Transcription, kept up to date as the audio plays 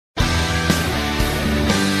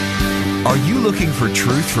Are you looking for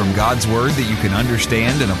truth from God's Word that you can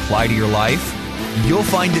understand and apply to your life? You'll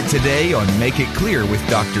find it today on Make It Clear with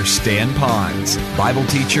Dr. Stan Ponz, Bible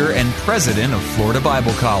teacher and president of Florida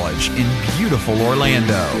Bible College in beautiful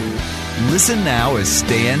Orlando. Listen now as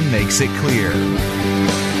Stan makes it clear.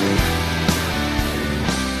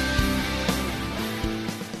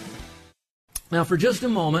 Now, for just a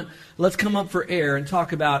moment, let's come up for air and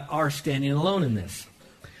talk about our standing alone in this.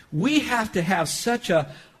 We have to have such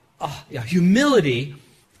a humility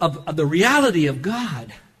of the reality of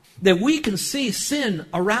God that we can see sin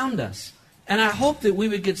around us. And I hope that we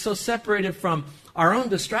would get so separated from our own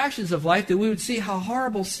distractions of life that we would see how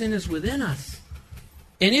horrible sin is within us.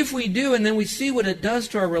 And if we do, and then we see what it does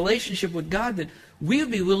to our relationship with God, that we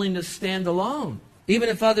would be willing to stand alone, even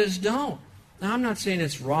if others don't. Now, I'm not saying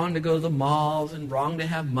it's wrong to go to the malls and wrong to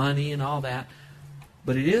have money and all that,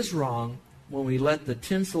 but it is wrong when we let the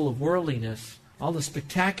tinsel of worldliness, all the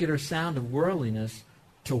spectacular sound of worldliness,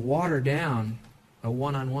 to water down a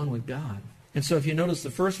one-on-one with God. And so if you notice,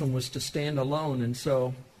 the first one was to stand alone, and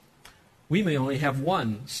so we may only have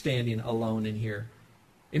one standing alone in here.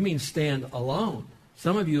 It means stand alone.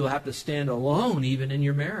 Some of you will have to stand alone even in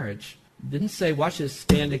your marriage. It didn't say, watch this,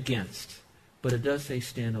 stand against, but it does say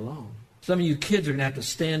stand alone. Some of you kids are going to have to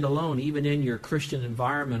stand alone even in your Christian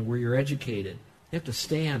environment where you're educated. You have to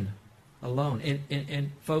stand alone.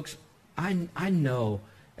 And folks, I know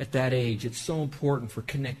at that age it's so important for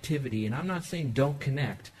connectivity. And I'm not saying don't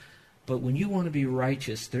connect. But when you want to be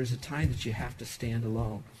righteous, there's a time that you have to stand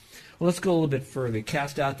alone. Well, let's go a little bit further.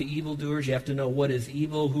 Cast out the evildoers. You have to know what is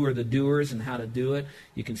evil, who are the doers, and how to do it.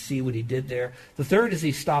 You can see what he did there. The third is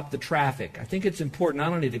he stopped the traffic. I think it's important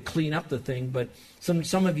not only to clean up the thing, but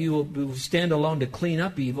some of you will stand alone to clean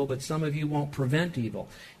up evil, but some of you won't prevent evil.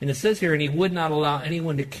 And it says here, and he would not allow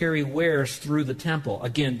anyone to carry wares through the temple.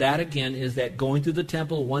 Again, that is that going through the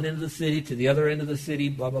temple, one end of the city to the other end of the city,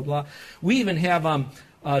 blah, blah, blah. We even have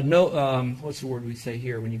what's the word we say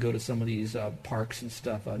here when you go to some of these parks and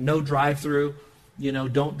stuff? No drive-through.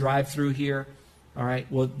 Don't drive through here. All right.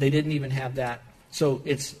 Well, they didn't even have that. So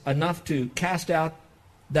it's enough to cast out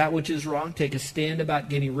that which is wrong, take a stand about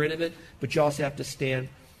getting rid of it, but you also have to stand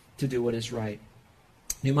to do what is right.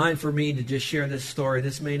 Do you mind for me to just share this story?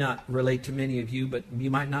 This may not relate to many of you, but you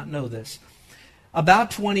might not know this.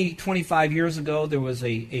 About 25 years ago, there was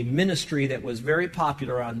a ministry that was very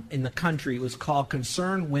popular in the country. It was called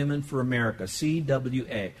Concerned Women for America,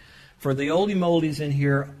 CWA. For the oldie moldies in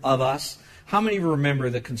here of us, how many remember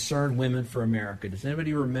the Concerned Women for America? Does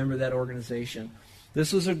anybody remember that organization?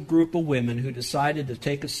 This was a group of women who decided to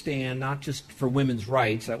take a stand, not just for women's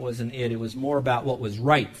rights. That wasn't it. It was more about what was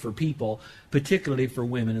right for people, particularly for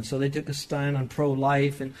women. And so they took a stand on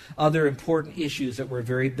pro-life and other important issues that were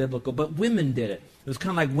very biblical. But women did it. It was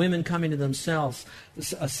kind of like women coming to themselves,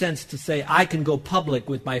 a sense to say, I can go public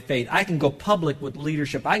with my faith. I can go public with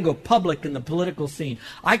leadership. I can go public in the political scene.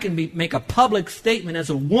 I can make a public statement as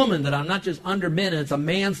a woman that I'm not just under men and it's a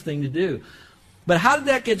man's thing to do. But how did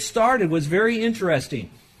that get started was very interesting.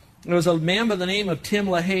 There was a man by the name of Tim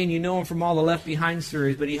LaHaye, and you know him from all the Left Behind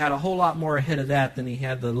series, but he had a whole lot more ahead of that than he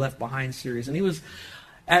had the Left Behind series. And he was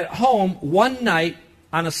at home one night,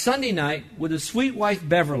 on a Sunday night, with his sweet wife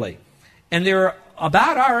Beverly. And they were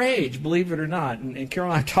about our age, believe it or not, and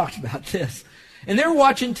Carol and I talked about this. And they were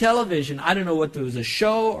watching television. I don't know what it was, a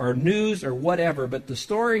show or news or whatever, but the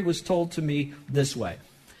story was told to me this way.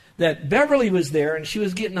 That Beverly was there, and she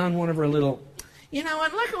was getting on one of her little... and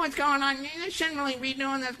look at what's going on. They shouldn't really be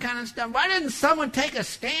doing this kind of stuff. Why didn't someone take a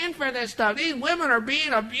stand for this stuff? These women are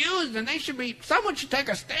being abused, and someone should take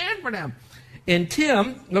a stand for them. And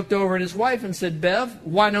Tim looked over at his wife and said, Bev,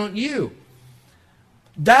 why don't you?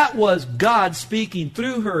 That was God speaking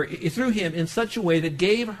through him in such a way that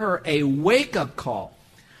gave her a wake-up call.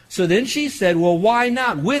 So then she said, well, why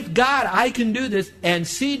not? With God, I can do this. And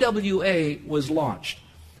CWA was launched.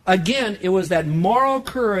 Again, it was that moral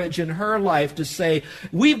courage in her life to say,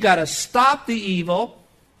 we've got to stop the evil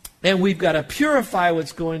and we've got to purify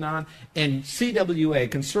what's going on. And CWA,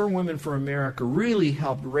 Concerned Women for America, really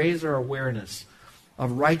helped raise our awareness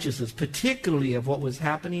of righteousness, particularly of what was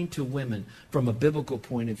happening to women from a biblical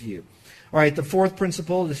point of view. All right, the fourth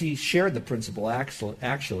principle is he shared the principle,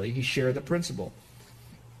 actually. He shared the principle.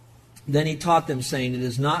 Then he taught them, saying, it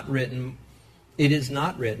is not written,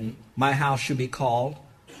 my house should be called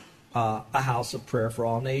a house of prayer for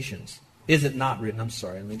all nations. Is it not written? I'm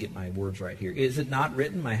sorry, let me get my words right here. Is it not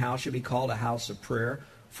written, my house should be called a house of prayer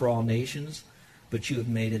for all nations? But you have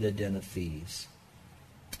made it a den of thieves.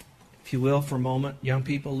 If you will, for a moment, young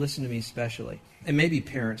people, listen to me especially. And maybe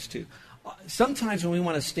parents too. Sometimes when we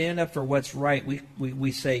want to stand up for what's right,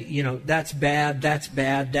 we say, that's bad, that's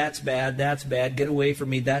bad, that's bad, that's bad, get away from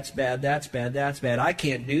me, that's bad, that's bad, that's bad, I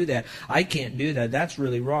can't do that, that's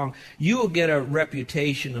really wrong. You will get a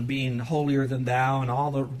reputation of being holier than thou and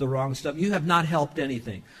all the wrong stuff. You have not helped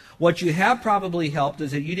anything. What you have probably helped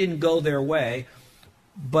is that you didn't go their way,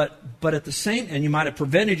 but at the same, and you might have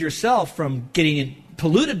prevented yourself from getting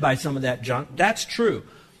polluted by some of that junk. That's true.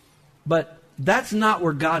 But that's not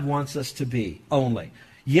where God wants us to be only.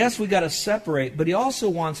 Yes, we got to separate, but He also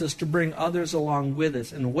wants us to bring others along with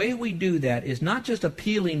us. And the way we do that is not just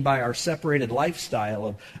appealing by our separated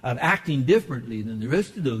lifestyle of acting differently than the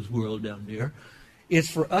rest of those world down there.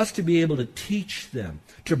 It's for us to be able to teach them,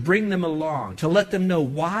 to bring them along, to let them know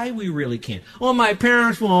why we really can't. Well, my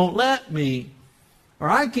parents won't let me, or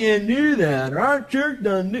I can't do that, or our church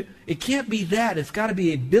doesn't do. It can't be that. It's got to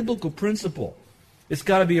be a biblical principle. It's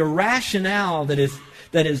got to be a rationale that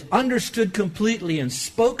is understood completely and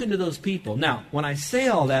spoken to those people. Now, when I say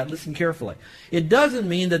all that, listen carefully. It doesn't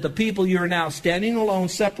mean that the people you're now standing alone,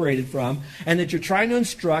 separated from, and that you're trying to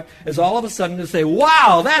instruct is all of a sudden going to say,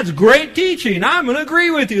 wow, that's great teaching. I'm going to agree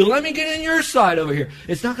with you. Let me get in your side over here.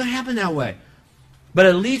 It's not going to happen that way. But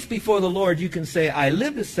at least before the Lord, you can say, I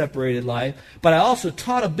lived a separated life, but I also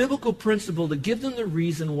taught a biblical principle to give them the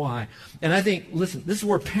reason why. And I think, listen, this is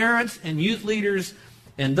where parents and youth leaders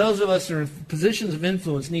and those of us that are in positions of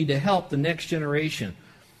influence need to help the next generation.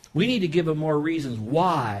 We need to give them more reasons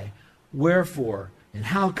why, wherefore, and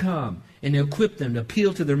how come, and to equip them to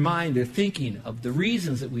appeal to their mind, their thinking of the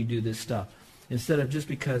reasons that we do this stuff, instead of just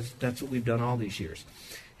because that's what we've done all these years.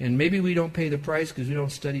 And maybe we don't pay the price because we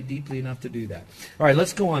don't study deeply enough to do that. All right,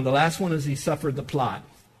 let's go on. The last one is he suffered the plot.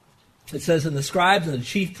 It says, and the scribes and the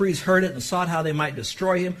chief priests heard it and sought how they might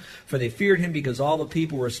destroy him, for they feared him because all the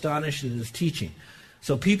people were astonished at his teaching.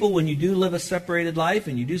 So people, when you do live a separated life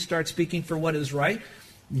and you do start speaking for what is right,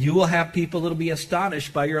 you will have people that will be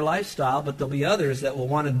astonished by your lifestyle, but there'll be others that will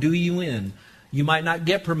want to do you in. You might not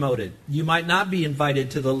get promoted. You might not be invited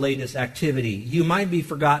to the latest activity. You might be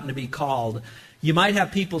forgotten to be called. You might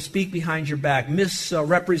have people speak behind your back,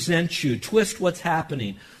 misrepresent you, twist what's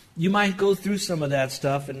happening. You might go through some of that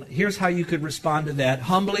stuff, and here's how you could respond to that.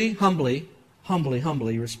 Humbly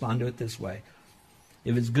respond to it this way.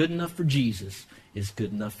 If it's good enough for Jesus, it's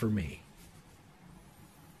good enough for me.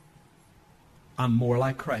 I'm more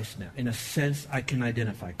like Christ now. In a sense, I can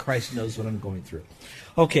identify. Christ knows what I'm going through.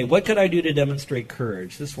 Okay, what could I do to demonstrate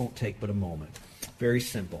courage? This won't take but a moment. Very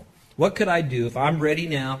simple. What could I do if I'm ready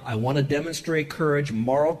now? I want to demonstrate courage,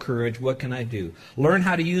 moral courage. What can I do? Learn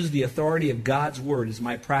how to use the authority of God's Word as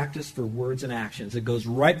my practice for words and actions. It goes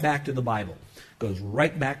right back to the Bible. It goes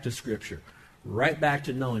right back to Scripture. Right back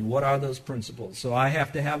to knowing what are those principles. So I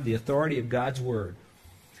have to have the authority of God's Word.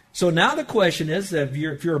 So now the question is, if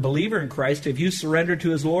you're a believer in Christ, have you surrendered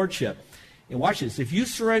to His Lordship? And watch this. If you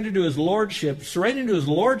surrender to His Lordship, surrendering to His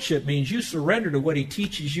Lordship means you surrender to what He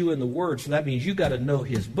teaches you in the Word. So that means you got to know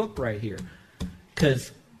His book right here.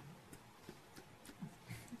 Because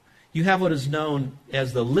you have what is known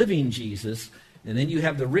as the living Jesus, and then you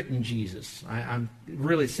have the written Jesus. I'm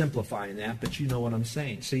really simplifying that, but you know what I'm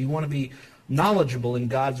saying. So you want to be knowledgeable in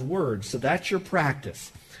God's Word. So that's your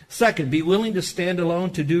practice. Second, be willing to stand alone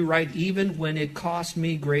to do right even when it costs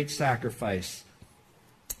me great sacrifice.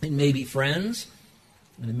 It may be friends,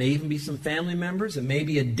 and it may even be some family members. It may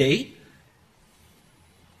be a date.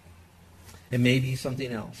 It may be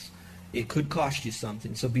something else. It could cost you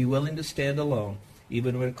something. So be willing to stand alone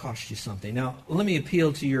even when it costs you something. Now, let me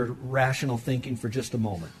appeal to your rational thinking for just a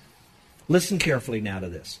moment. Listen carefully now to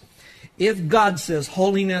this. If God says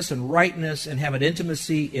holiness and rightness and having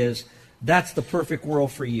intimacy that's the perfect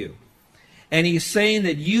world for you, and He's saying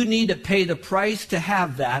that you need to pay the price to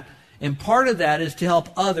have that, and part of that is to help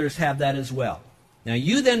others have that as well. Now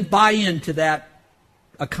you then buy into that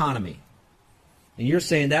economy, and you're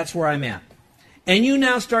saying that's where I'm at. And you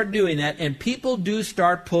now start doing that, and people do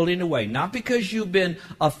start pulling away. Not because you've been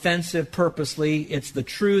offensive purposely, it's the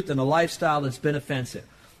truth and the lifestyle that's been offensive.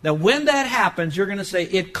 Now when that happens, you're going to say,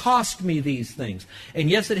 it cost me these things. And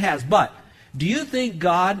yes, it has. But do you think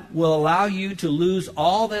God will allow you to lose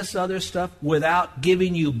all this other stuff without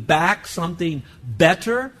giving you back something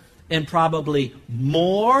better and probably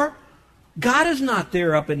more? God is not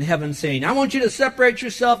there up in heaven saying, I want you to separate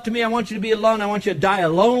yourself to me. I want you to be alone. I want you to die a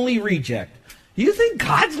lonely reject. Do you think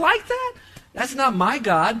God's like that? That's not my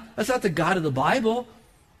God. That's not the God of the Bible.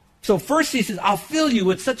 So first He says, I'll fill you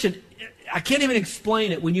with such I can't even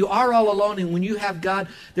explain it. When you are all alone and when you have God,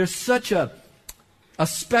 there's such a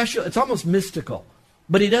special, it's almost mystical.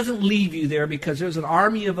 But He doesn't leave you there because there's an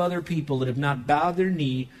army of other people that have not bowed their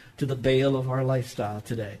knee to the Baal of our lifestyle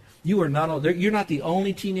today. You are not, you're not the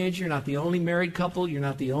only teenager. You're not the only married couple. You're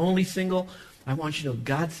not the only single. I want you to know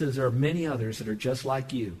God says there are many others that are just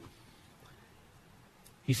like you.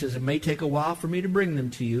 He says it may take a while for me to bring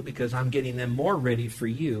them to you because I'm getting them more ready for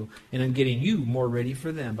you, and I'm getting you more ready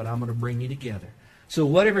for them, but I'm going to bring you together. So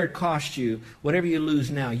whatever it costs you, whatever you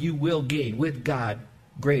lose now, you will gain with God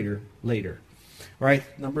greater later. All right,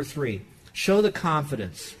 number 3, show the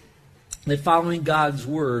confidence that following God's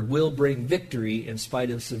word will bring victory in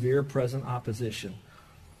spite of severe present opposition.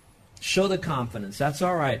 Show the confidence. That's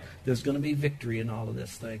all right. There's going to be victory in all of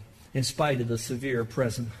this thing in spite of the severe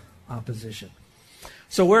present opposition.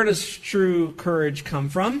 So where does true courage come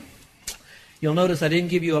from? You'll notice I didn't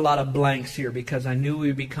give you a lot of blanks here because I knew we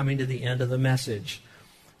would be coming to the end of the message.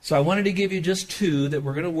 So I wanted to give you just 2 that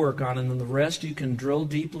we're going to work on, and then the rest you can drill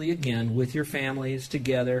deeply again with your families,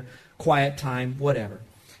 together, quiet time, whatever.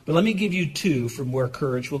 But let me give you 2 from where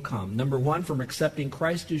courage will come. Number 1, from accepting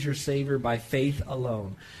Christ as your Savior by faith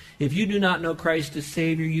alone. If you do not know Christ as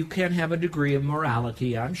Savior, you can have a degree of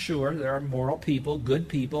morality. I'm sure there are moral people, good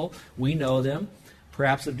people. We know them,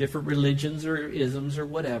 perhaps of different religions or isms or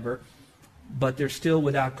whatever. But they're still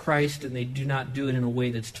without Christ, and they do not do it in a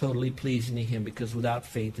way that's totally pleasing to Him, because without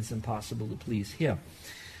faith it's impossible to please Him.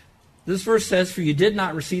 This verse says, "For you did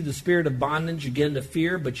not receive the spirit of bondage again to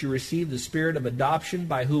fear, but you received the spirit of adoption,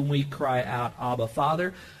 by whom we cry out, Abba,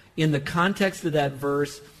 Father." In the context of that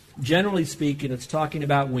verse, generally speaking, it's talking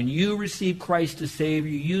about when you receive Christ as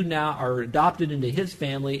Savior, you now are adopted into His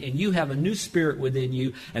family, and you have a new spirit within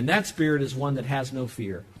you, and that spirit is one that has no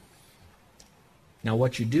fear. Now,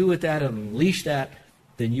 what you do with that and unleash that,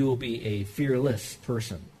 then you will be a fearless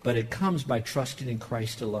person. But it comes by trusting in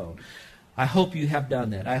Christ alone. I hope you have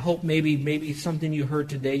done that. I hope maybe something you heard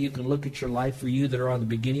today, you can look at your life for you that are on the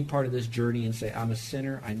beginning part of this journey and say, I'm a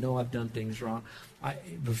sinner. I know I've done things wrong.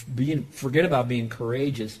 Forget about being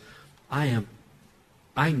courageous. I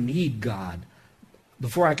need God.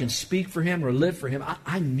 Before I can speak for Him or live for Him,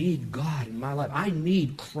 I need God in my life. I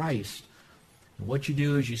need Christ. And what you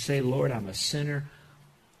do is you say, Lord, I'm a sinner.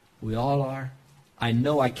 We all are. I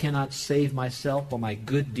know I cannot save myself by my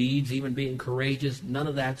good deeds, even being courageous. None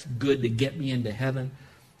of that's good to get me into heaven.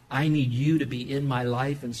 I need you to be in my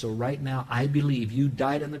life. And so right now, I believe you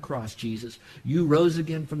died on the cross, Jesus. You rose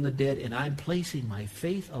again from the dead, and I'm placing my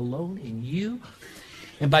faith alone in you.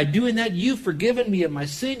 And by doing that, you've forgiven me of my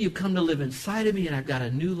sin. You've come to live inside of me, and I've got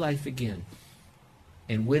a new life again.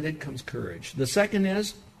 And with it comes courage. The second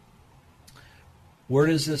is, where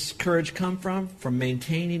does this courage come from? From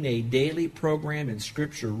maintaining a daily program in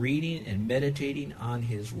Scripture, reading and meditating on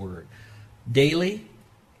His Word. Daily.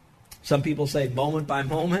 Some people say moment by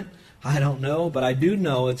moment. I don't know, but I do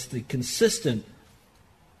know it's the consistency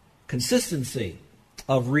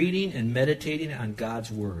of reading and meditating on God's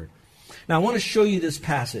Word. Now, I want to show you this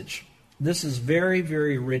passage. This is very,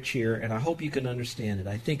 very rich here, and I hope you can understand it.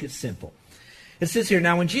 I think it's simple. It says here,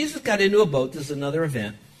 "Now when Jesus got into a boat," this is another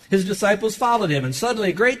event, "his disciples followed him, and suddenly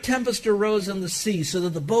a great tempest arose on the sea, so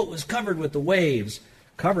that the boat was covered with the waves."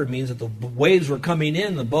 Covered means that the waves were coming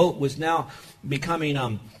in. The boat was now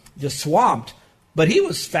becoming just swamped. But he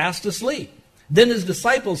was fast asleep. Then his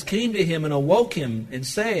disciples came to him and awoke him and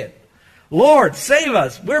said, "Lord, save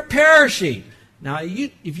us, we're perishing." Now,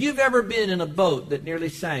 if you've ever been in a boat that nearly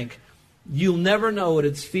sank, you'll never know what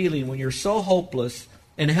it's feeling when you're so hopeless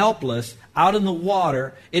and helpless out in the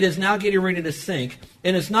water. It is now getting ready to sink.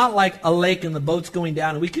 And it's not like a lake and the boat's going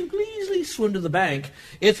down and we can easily swim to the bank.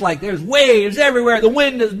 It's like there's waves everywhere. The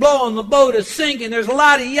wind is blowing. The boat is sinking. There's a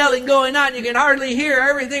lot of yelling going on. You can hardly hear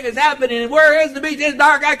everything that's happening. And where is the beach? It's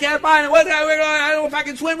dark. I can't find it. I don't know if I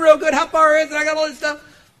can swim real good. How far is it? I got all this stuff.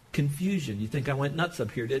 Confusion. You think I went nuts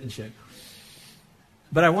up here, didn't you?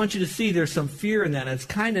 But I want you to see there's some fear in that. It's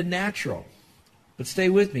kind of natural. But stay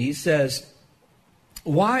with me. He says,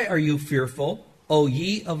 "Why are you fearful, O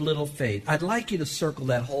ye of little faith?" I'd like you to circle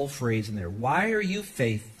that whole phrase in there. Why are you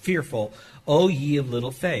fearful, O ye of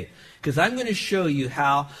little faith? Because I'm going to show you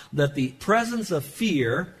how that the presence of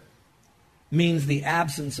fear means the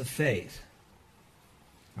absence of faith.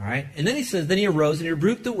 All right? And then he says, then he arose and he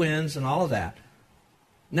rebuked the winds and all of that.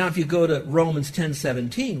 Now, if you go to Romans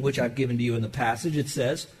 10:17, which I've given to you in the passage, it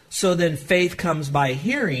says, "So then faith comes by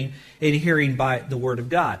hearing, and hearing by the word of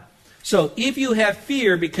God." So if you have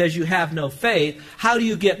fear because you have no faith, how do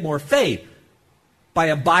you get more faith? By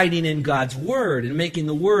abiding in God's Word and making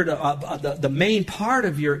the Word the main part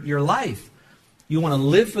of your life. You want to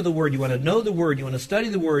live for the Word. You want to know the Word. You want to study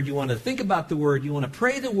the Word. You want to think about the Word. You want to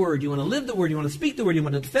pray the Word. You want to live the Word. You want to speak the Word. You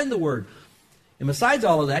want to defend the Word. And besides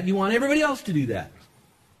all of that, you want everybody else to do that.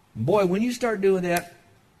 And boy, when you start doing that,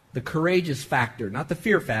 the courageous factor, not the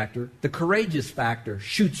fear factor, the courageous factor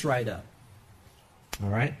shoots right up. All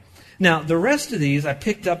right? Now, the rest of these I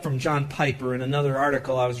picked up from John Piper in another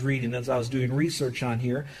article I was reading as I was doing research on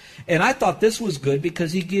here. And I thought this was good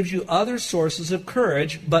because he gives you other sources of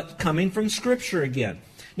courage, but coming from Scripture again.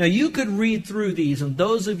 Now, you could read through these, and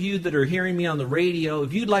those of you that are hearing me on the radio,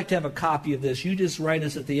 if you'd like to have a copy of this, you just write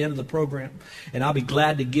us at the end of the program, and I'll be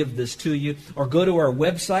glad to give this to you. Or go to our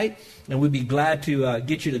website, and we'd be glad to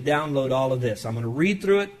get you to download all of this. I'm going to read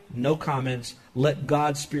through it, no comments. Let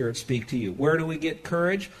God's Spirit speak to you. Where do we get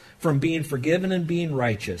courage? From being forgiven and being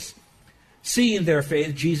righteous. Seeing their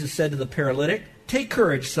faith, Jesus said to the paralytic, "Take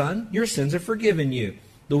courage, son, your sins are forgiven you.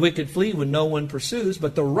 The wicked flee when no one pursues,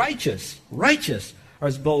 but the righteous are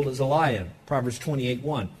as bold as a lion." Proverbs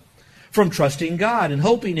 28:1. From trusting God and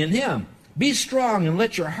hoping in Him. Be strong and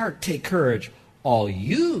let your heart take courage, all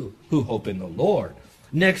you who hope in the Lord.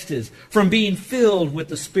 Next is from being filled with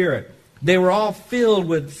the Spirit. They were all filled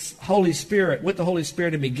with the Holy Spirit,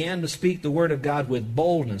 and began to speak the word of God with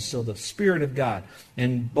boldness. So the Spirit of God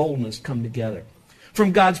and boldness come together.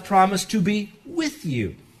 From God's promise to be with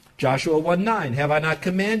you. Joshua 1:9, have I not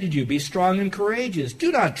commanded you? Be strong and courageous.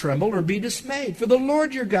 Do not tremble or be dismayed, for the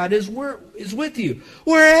Lord your God is with you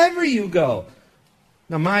wherever you go.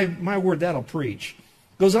 Now my word, that'll preach.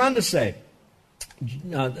 Goes on to say,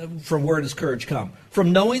 from where does courage come?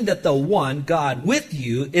 From knowing that the one, God, with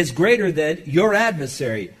you is greater than your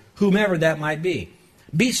adversary, whomever that might be.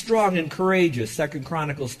 Be strong and courageous, 2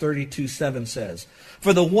 Chronicles 32:7 says.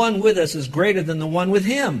 For the one with us is greater than the one with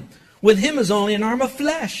him. With him is only an arm of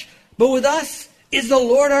flesh, but with us is the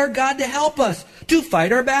Lord our God to help us to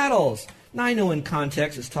fight our battles. Now I know in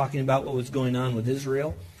context it's talking about what was going on with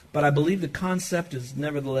Israel, but I believe the concept is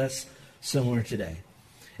nevertheless similar today.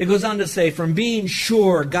 It goes on to say, from being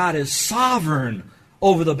sure God is sovereign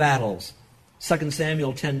over the battles. 2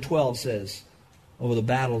 Samuel 10:12 says, over the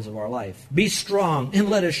battles of our life. Be strong and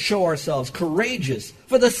let us show ourselves courageous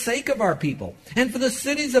for the sake of our people and for the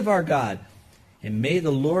cities of our God. And may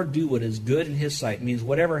the Lord do what is good in His sight. It means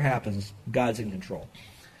whatever happens, God's in control.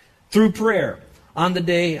 Through prayer, on the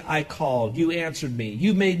day I called, you answered me.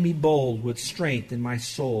 You made me bold with strength in my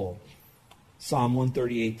soul. Psalm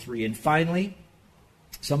 138:3. And finally,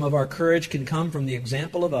 some of our courage can come from the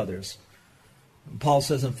example of others. Paul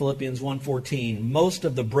says in Philippians 1:14, most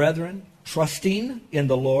of the brethren, trusting in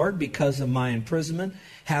the Lord because of my imprisonment,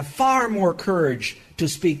 have far more courage to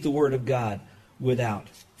speak the word of God without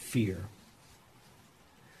fear.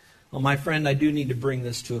 Well, my friend, I do need to bring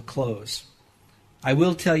this to a close. I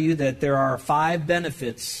will tell you that there are 5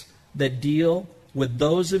 benefits that deal with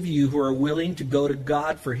those of you who are willing to go to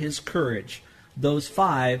God for His courage. Those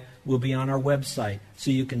 5 will be on our website,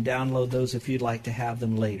 so you can download those if you'd like to have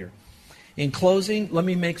them later. In closing, let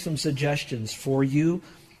me make some suggestions for you.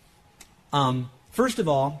 First of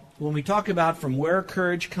all, when we talk about from where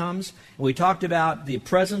courage comes, we talked about the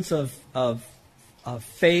presence of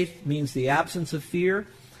faith means the absence of fear.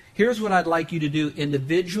 Here's what I'd like you to do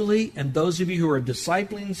individually, and those of you who are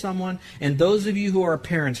discipling someone, and those of you who are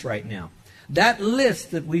parents right now. That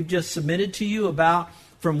list that we've just submitted to you about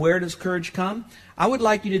from where does courage come, I would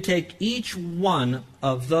like you to take each one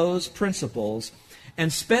of those principles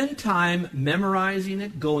and spend time memorizing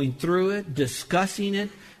it, going through it, discussing it,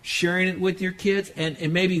 sharing it with your kids, and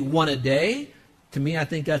maybe one a day. To me, I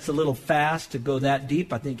think that's a little fast to go that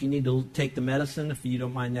deep. I think you need to take the medicine, if you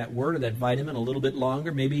don't mind that word, or that vitamin, a little bit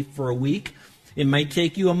longer, maybe for a week. It might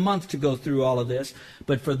take you a month to go through all of this.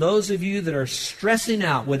 But for those of you that are stressing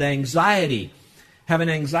out with anxiety, having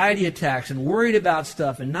anxiety attacks and worried about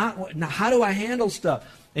stuff, and not how do I handle stuff,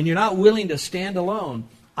 and you're not willing to stand alone,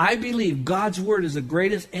 I believe God's Word is the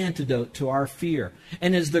greatest antidote to our fear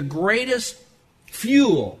and is the greatest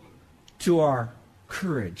fuel to our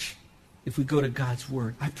courage. If we go to God's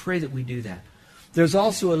Word, I pray that we do that. There's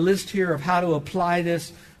also a list here of how to apply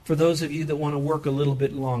this for those of you that want to work a little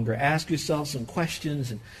bit longer. Ask yourself some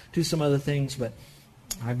questions and do some other things, but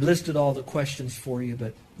I've listed all the questions for you,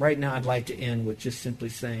 but right now I'd like to end with just simply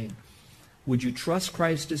saying, would you trust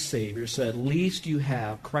Christ as Savior so at least you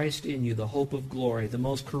have Christ in you, the hope of glory, the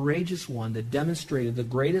most courageous one that demonstrated the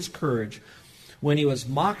greatest courage when He was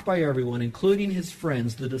mocked by everyone, including His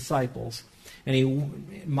friends, the disciples, and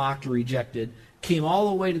He mocked, rejected, came all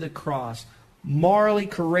the way to the cross, morally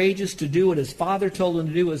courageous to do what His Father told Him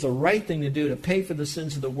to do was the right thing to do, to pay for the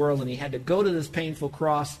sins of the world, and He had to go to this painful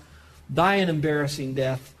cross, die an embarrassing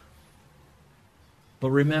death. But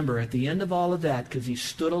remember, at the end of all of that, because He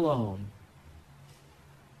stood alone,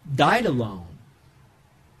 died alone,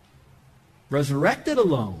 resurrected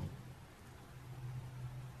alone,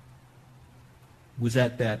 was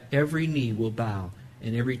that every knee will bow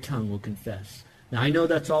and every tongue will confess. Now, I know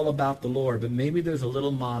that's all about the Lord, but maybe there's a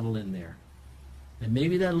little model in there. And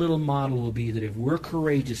maybe that little model will be that if we're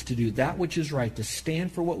courageous to do that which is right, to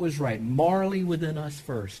stand for what was right, morally within us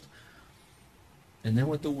first, and then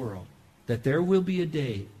with the world, that there will be a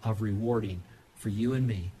day of rewarding for you and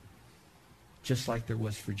me, just like there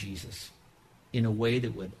was for Jesus, in a way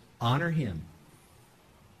that would honor him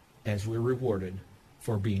as we're rewarded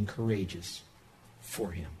for being courageous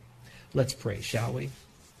for him. Let's pray, shall we?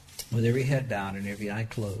 With every head bowed and every eye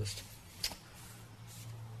closed.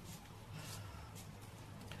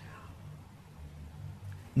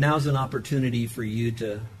 Now's an opportunity for you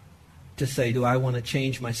to say, do I want to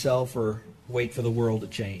change myself or wait for the world to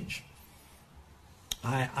change?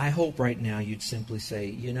 I hope right now you'd simply say,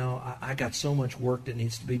 you know, I got so much work that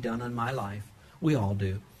needs to be done in my life. We all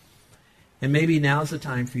do. And maybe now's the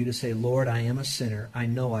time for you to say, Lord, I am a sinner. I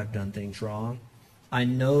know I've done things wrong. I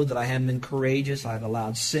know that I haven't been courageous. I've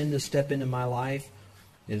allowed sin to step into my life.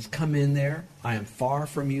 It has come in there. I am far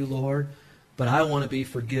from you, Lord. But I want to be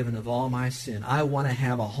forgiven of all my sin. I want to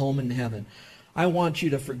have a home in heaven. I want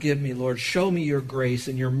you to forgive me, Lord. Show me your grace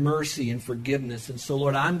and your mercy and forgiveness. And so,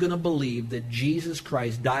 Lord, I'm going to believe that Jesus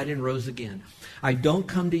Christ died and rose again. I don't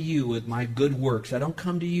come to you with my good works. I don't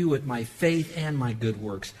come to you with my faith and my good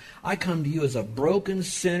works. I come to you as a broken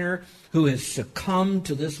sinner who has succumbed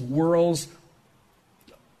to this world's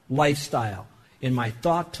lifestyle in my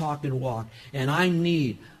thought, talk, and walk. And I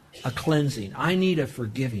need a cleansing. I need a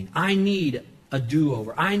forgiving. I need a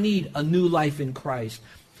do-over. I need a new life in Christ.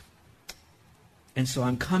 And so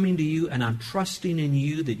I'm coming to you and I'm trusting in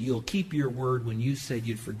you that you'll keep your word when you said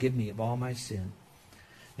you'd forgive me of all my sin.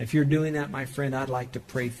 If you're doing that, my friend, I'd like to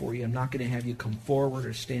pray for you. I'm not going to have you come forward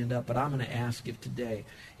or stand up, but I'm going to ask if today,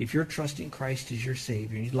 if you're trusting Christ as your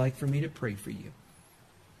Savior and you'd like for me to pray for you,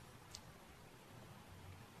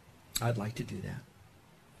 I'd like to do that.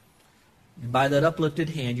 And by that uplifted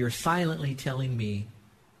hand, you're silently telling me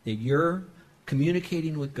that you're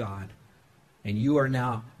communicating with God and you are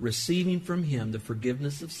now receiving from him the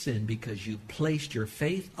forgiveness of sin because you've placed your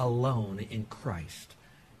faith alone in Christ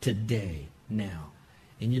today, now.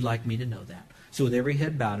 And you'd like me to know that. So with every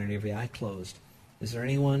head bowed and every eye closed, is there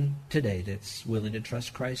anyone today that's willing to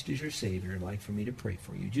trust Christ as your Savior and like for me to pray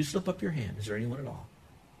for you? Just slip up your hand. Is there anyone at all?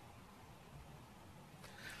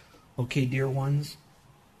 Okay, dear ones,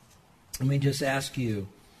 let me just ask you.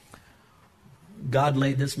 God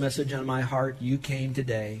laid this message on my heart. You came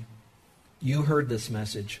today. You heard this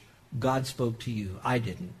message. God spoke to you. I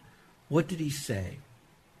didn't. What did he say?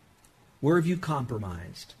 Where have you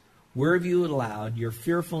compromised? Where have you allowed your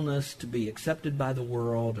fearfulness to be accepted by the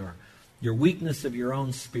world or your weakness of your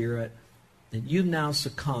own spirit that you've now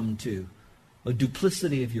succumbed to a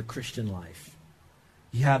duplicity of your Christian life?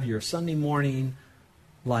 You have your Sunday morning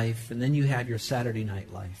life and then you have your Saturday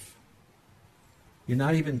night life. You're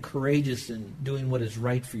not even courageous in doing what is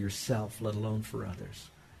right for yourself, let alone for others.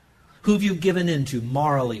 Who have you given into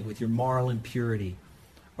morally with your moral impurity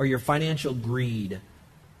or your financial greed?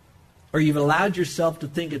 Or you've allowed yourself to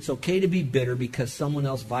think it's okay to be bitter because someone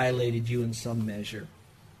else violated you in some measure.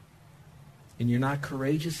 And you're not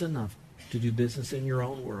courageous enough to do business in your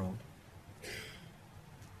own world.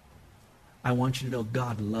 I want you to know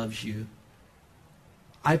God loves you.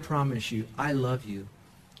 I promise you, I love you.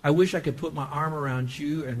 I wish I could put my arm around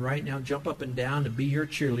you and right now jump up and down to be your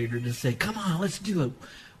cheerleader to say, come on, let's do it.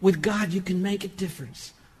 With God, you can make a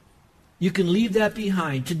difference. You can leave that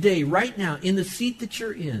behind today, right now, in the seat that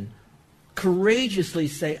you're in. Courageously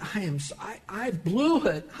say, I blew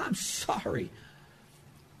it. I'm sorry.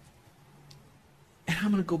 And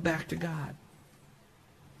I'm going to go back to God.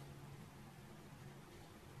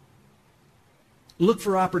 Look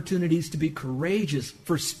for opportunities to be courageous,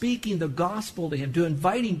 for speaking the gospel to him, to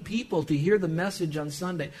inviting people to hear the message on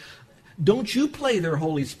Sunday. Don't you play their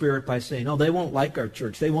Holy Spirit by saying, oh, they won't like our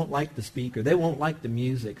church. They won't like the speaker. They won't like the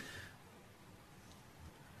music.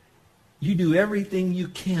 You do everything you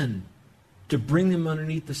can to bring them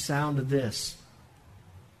underneath the sound of this.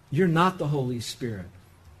 You're not the Holy Spirit.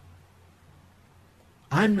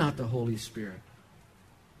 I'm not the Holy Spirit.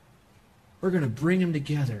 We're going to bring them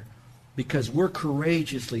together because we're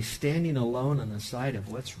courageously standing alone on the side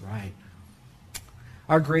of what's right.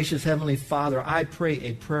 Our gracious Heavenly Father, I pray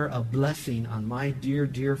a prayer of blessing on my dear,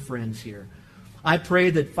 dear friends here. I pray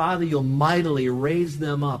that, Father, you'll mightily raise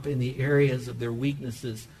them up in the areas of their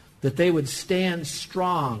weaknesses, that they would stand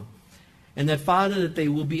strong, and that, Father, that they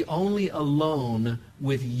will be only alone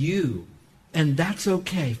with you. And that's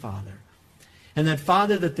okay, Father. And that,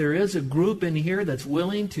 Father, that there is a group in here that's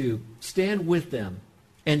willing to stand with them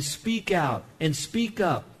and speak out and speak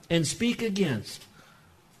up and speak against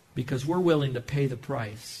because we're willing to pay the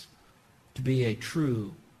price to be a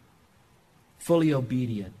true, fully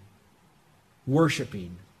obedient,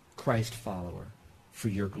 worshiping Christ follower for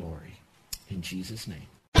your glory. In Jesus' name.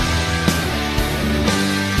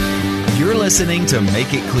 You're listening to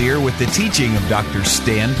Make It Clear with the teaching of Dr.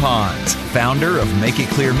 Stan Ponz, founder of Make It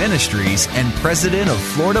Clear Ministries and president of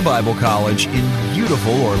Florida Bible College in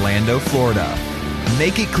beautiful Orlando, Florida.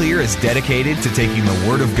 Make It Clear is dedicated to taking the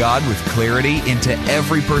Word of God with clarity into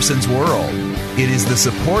every person's world. It is the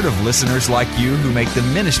support of listeners like you who make the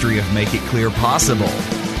ministry of Make It Clear possible.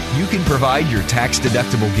 You can provide your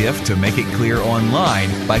tax-deductible gift to Make It Clear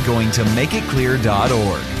online by going to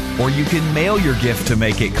makeitclear.org. Or you can mail your gift to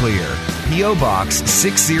Make It Clear, P.O. Box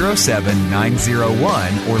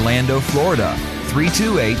 607901, Orlando, Florida,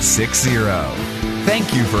 32860.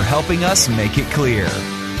 Thank you for helping us make it clear.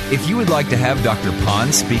 If you would like to have Dr.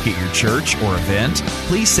 Ponz speak at your church or event,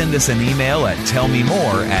 please send us an email at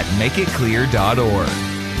tellmemore@makeitclear.org.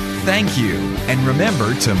 Thank you, and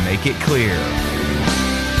remember to make it clear.